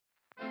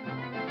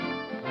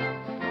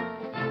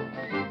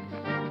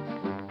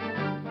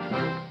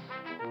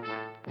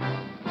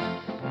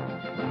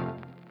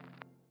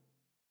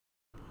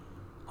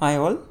Hi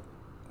all,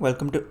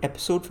 welcome to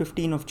episode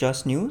 15 of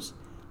Just News.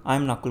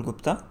 I'm Nakul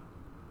Gupta.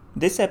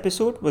 This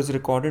episode was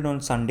recorded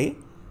on Sunday,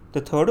 the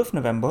 3rd of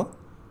November,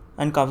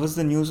 and covers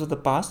the news of the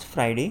past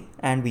Friday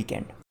and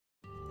weekend.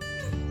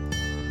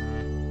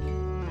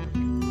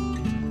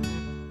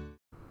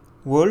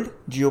 World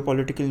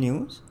geopolitical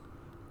news.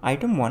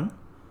 Item 1.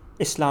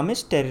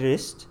 Islamist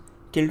terrorists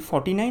killed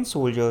 49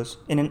 soldiers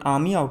in an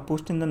army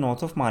outpost in the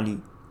north of Mali.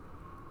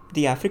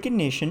 The African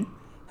nation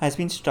has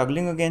been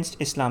struggling against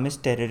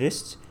Islamist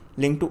terrorists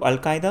linked to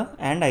Al-Qaeda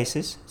and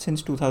ISIS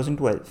since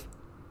 2012.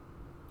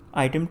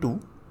 Item 2.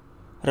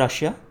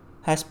 Russia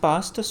has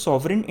passed a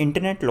sovereign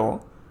internet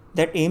law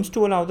that aims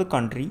to allow the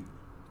country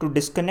to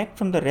disconnect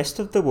from the rest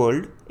of the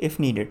world if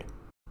needed.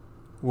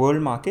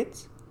 World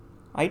markets.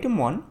 Item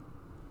 1.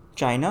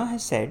 China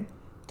has said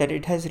that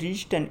it has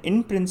reached an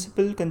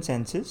in-principle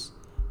consensus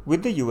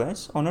with the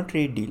US on a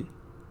trade deal.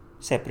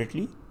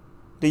 Separately,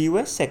 the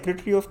US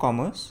Secretary of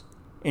Commerce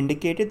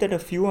indicated that a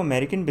few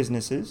American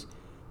businesses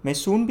may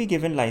soon be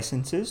given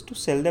licenses to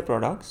sell their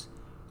products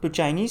to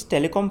Chinese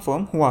telecom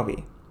firm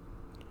Huawei.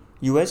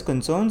 US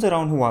concerns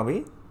around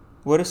Huawei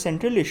were a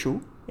central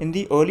issue in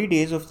the early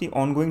days of the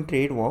ongoing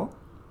trade war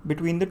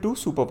between the two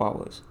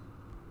superpowers.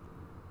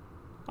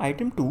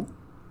 Item 2.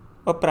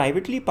 A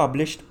privately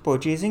published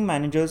Purchasing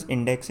Managers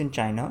Index in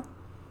China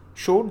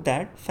showed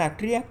that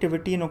factory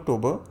activity in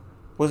October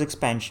was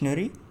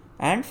expansionary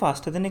and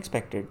faster than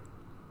expected.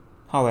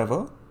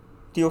 However,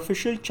 the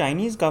official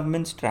Chinese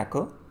government's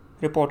tracker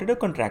reported a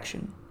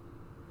contraction.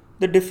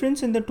 The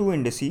difference in the two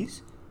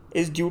indices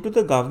is due to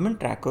the government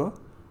tracker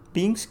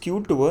being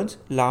skewed towards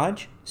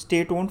large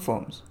state-owned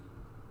firms.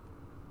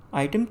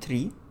 Item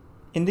 3.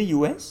 In the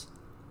US,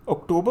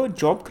 October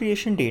job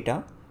creation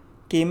data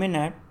came in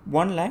at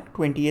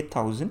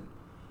 128,000,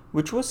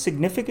 which was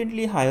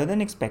significantly higher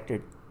than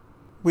expected.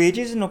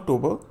 Wages in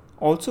October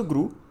also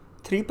grew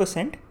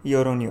 3%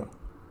 year-on-year.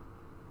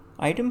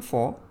 Item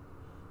 4.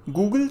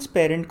 Google's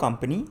parent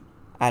company,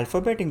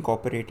 Alphabet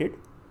Incorporated,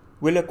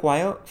 will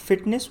acquire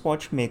fitness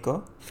watch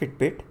maker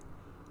Fitbit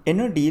in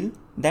a deal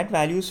that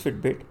values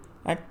Fitbit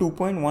at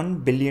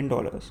 $2.1 billion.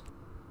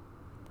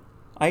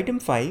 Item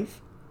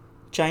 5.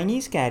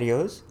 Chinese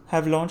carriers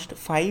have launched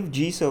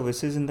 5G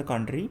services in the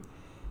country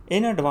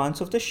in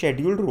advance of the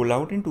scheduled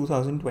rollout in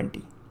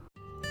 2020.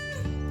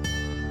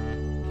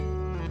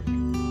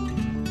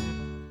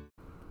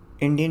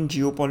 Indian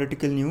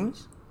geopolitical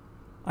news.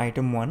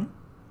 Item 1.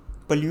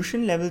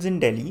 Pollution levels in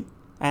Delhi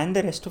and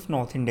the rest of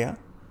North India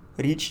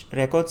reached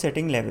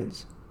record-setting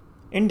levels.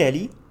 In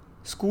Delhi,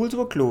 schools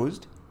were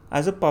closed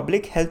as a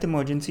public health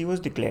emergency was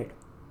declared.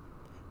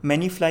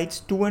 Many flights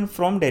to and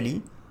from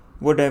Delhi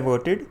were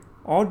diverted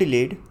or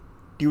delayed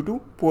due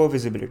to poor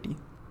visibility.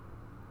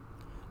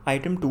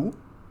 Item 2.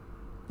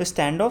 The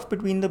standoff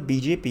between the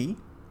BJP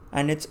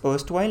and its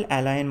erstwhile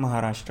ally in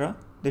Maharashtra,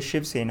 the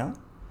Shiv Sena,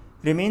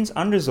 remains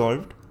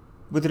unresolved,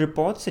 with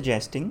reports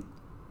suggesting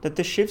that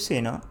the Shiv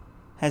Sena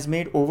has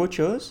made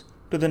overtures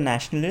to the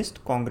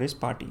Nationalist Congress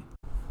Party.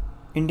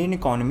 Indian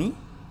economy.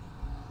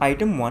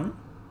 Item 1.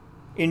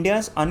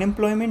 India's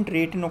unemployment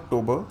rate in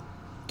October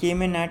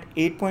came in at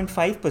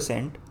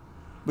 8.5%,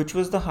 which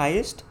was the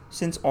highest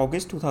since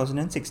August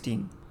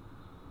 2016.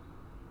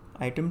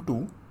 Item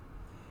 2.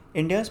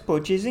 India's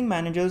Purchasing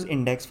Managers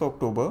Index for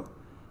October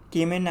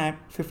came in at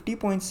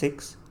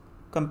 50.6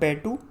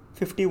 compared to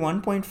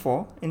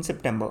 51.4 in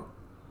September.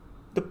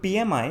 The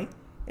PMI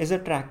is a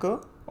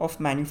tracker of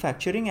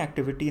manufacturing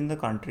activity in the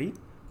country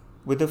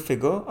with a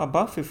figure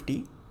above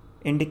 50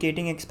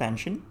 indicating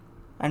expansion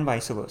and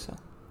vice versa.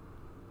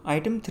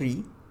 Item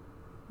 3.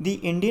 The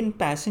Indian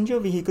passenger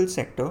vehicle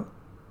sector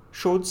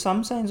showed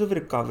some signs of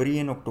recovery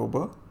in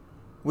October,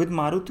 with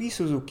Maruti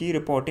Suzuki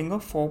reporting a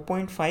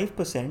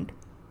 4.5%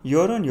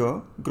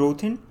 year-on-year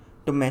growth in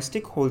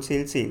domestic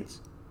wholesale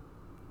sales,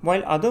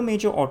 while other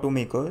major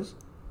automakers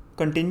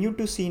continued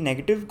to see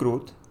negative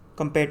growth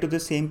compared to the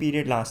same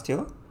period last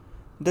year.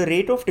 The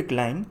rate of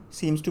decline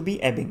seems to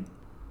be ebbing.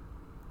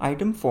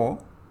 Item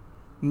 4.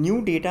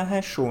 New data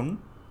has shown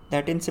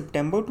that in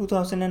September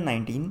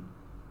 2019,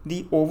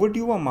 the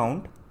overdue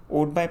amount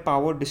owed by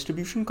power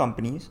distribution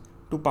companies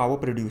to power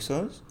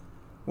producers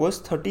was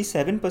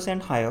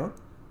 37% higher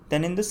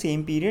than in the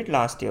same period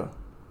last year.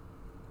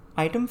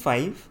 Item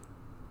 5.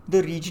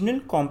 The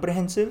Regional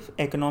Comprehensive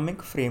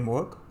Economic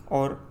Framework,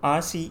 or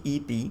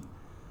RCEP,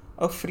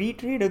 a free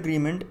trade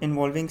agreement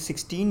involving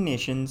 16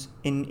 nations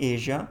in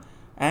Asia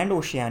and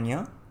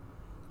Oceania,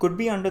 could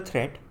be under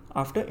threat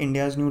after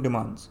India's new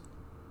demands.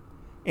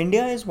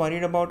 India is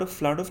worried about a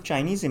flood of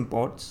Chinese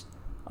imports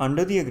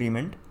under the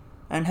agreement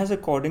and has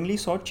accordingly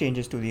sought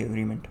changes to the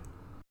agreement.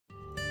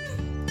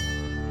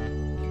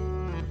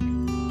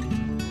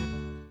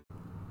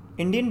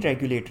 Indian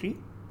regulatory.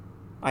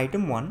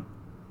 Item 1.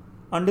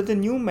 Under the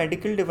new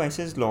medical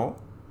devices law,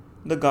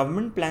 the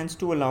government plans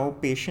to allow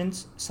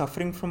patients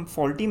suffering from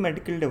faulty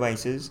medical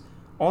devices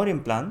or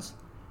implants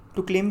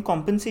to claim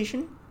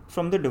compensation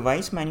from the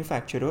device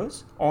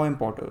manufacturers or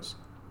importers.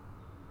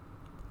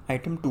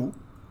 Item 2.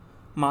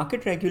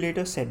 Market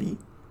regulator SEBI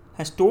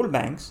has told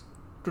banks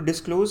to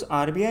disclose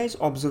RBI's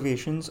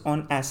observations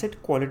on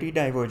asset quality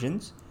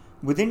divergence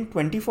within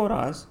 24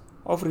 hours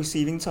of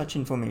receiving such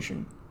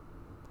information.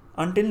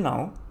 Until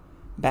now,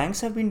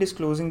 banks have been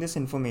disclosing this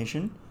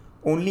information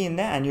only in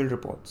their annual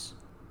reports.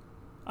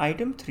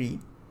 Item 3.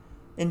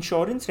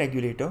 Insurance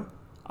regulator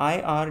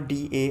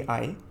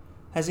IRDAI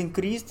has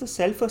increased the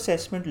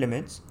self-assessment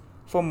limits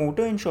for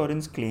motor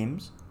insurance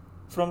claims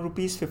from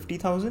Rs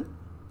 50,000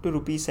 to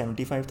Rs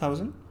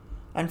 75,000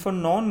 and for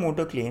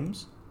non-motor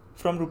claims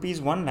from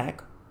Rs 1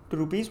 lakh to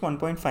Rs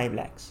 1.5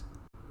 lakhs.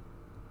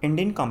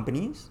 Indian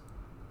companies.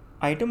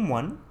 Item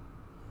 1.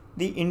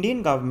 The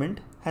Indian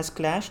government has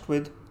clashed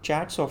with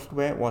chat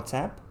software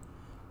WhatsApp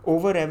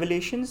over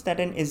revelations that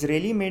an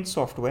Israeli-made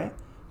software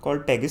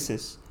called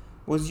Pegasus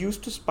was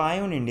used to spy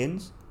on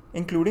Indians,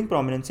 including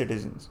prominent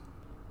citizens.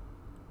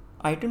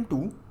 Item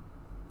 2.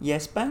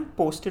 Yes Bank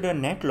posted a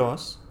net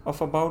loss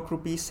of about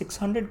Rs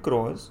 600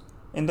 crores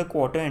in the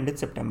quarter ended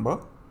September.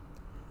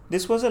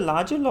 This was a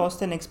larger loss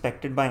than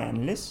expected by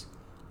analysts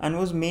and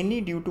was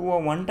mainly due to a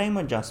one-time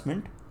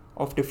adjustment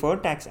of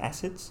deferred tax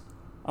assets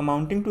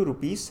amounting to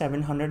Rs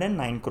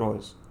 709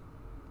 crores.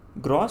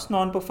 Gross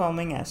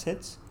non-performing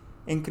assets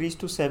increased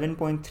to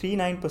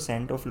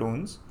 7.39% of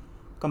loans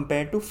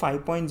compared to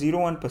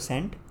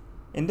 5.01%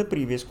 in the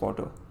previous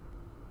quarter.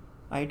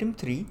 Item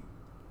 3.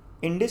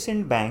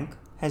 IndusInd Bank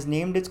has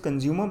named its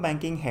consumer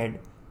banking head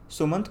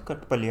Sumant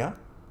Katpalia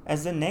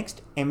as the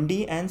next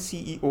MD and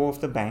CEO of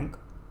the bank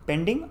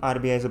pending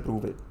RBI's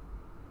approval.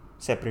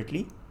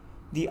 Separately,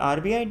 the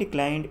RBI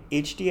declined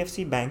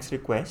HDFC Bank's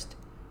request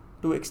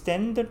to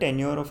extend the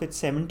tenure of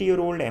its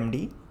 70-year-old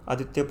MD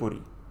Aditya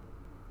Puri.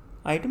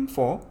 Item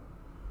 4.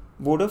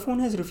 Vodafone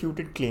has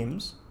refuted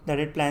claims that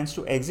it plans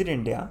to exit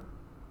India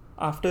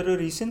after a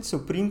recent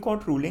Supreme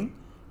Court ruling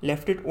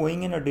left it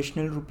owing an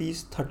additional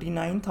Rs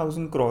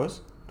 39,000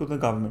 crores to the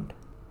government.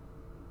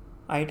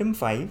 Item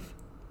 5.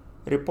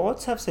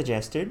 Reports have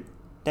suggested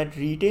that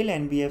retail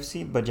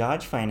NBFC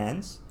Bajaj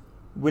Finance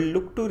will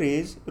look to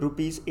raise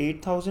Rs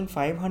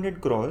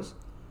 8,500 crores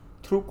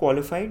through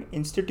qualified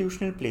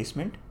institutional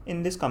placement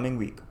in this coming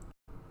week.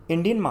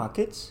 Indian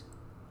markets.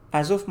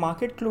 As of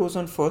market close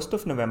on 1st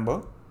of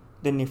November,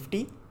 the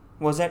Nifty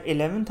was at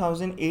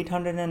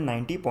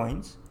 11,890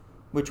 points,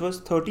 which was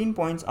 13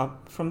 points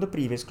up from the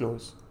previous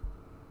close.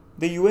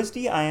 The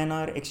USD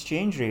INR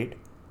exchange rate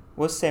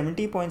was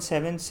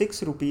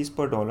 70.76 rupees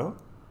per dollar,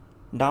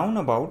 down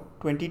about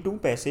 22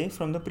 paise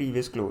from the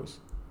previous close.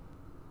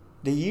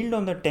 The yield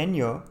on the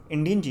 10-year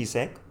Indian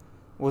GSEC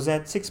was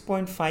at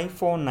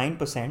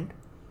 6.549%,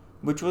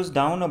 which was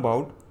down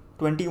about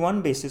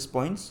 21 basis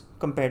points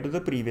compared to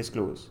the previous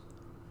close.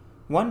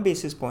 1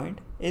 basis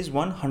point is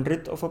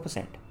 1/100th of a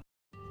percent.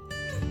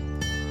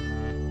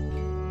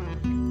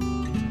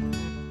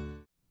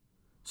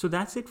 So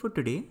that's it for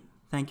today.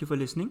 Thank you for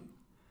listening.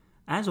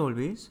 As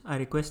always, I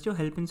request your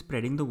help in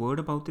spreading the word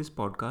about this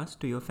podcast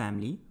to your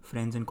family,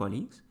 friends, and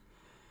colleagues.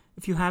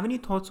 If you have any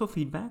thoughts or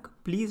feedback,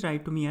 please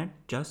write to me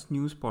at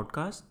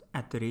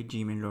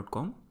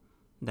justnewspodcast@gmail.com.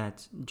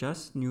 That's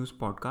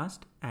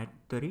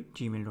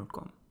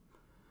justnewspodcast@gmail.com.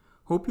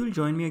 Hope you'll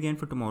join me again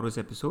for tomorrow's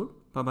episode.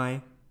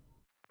 Bye-bye.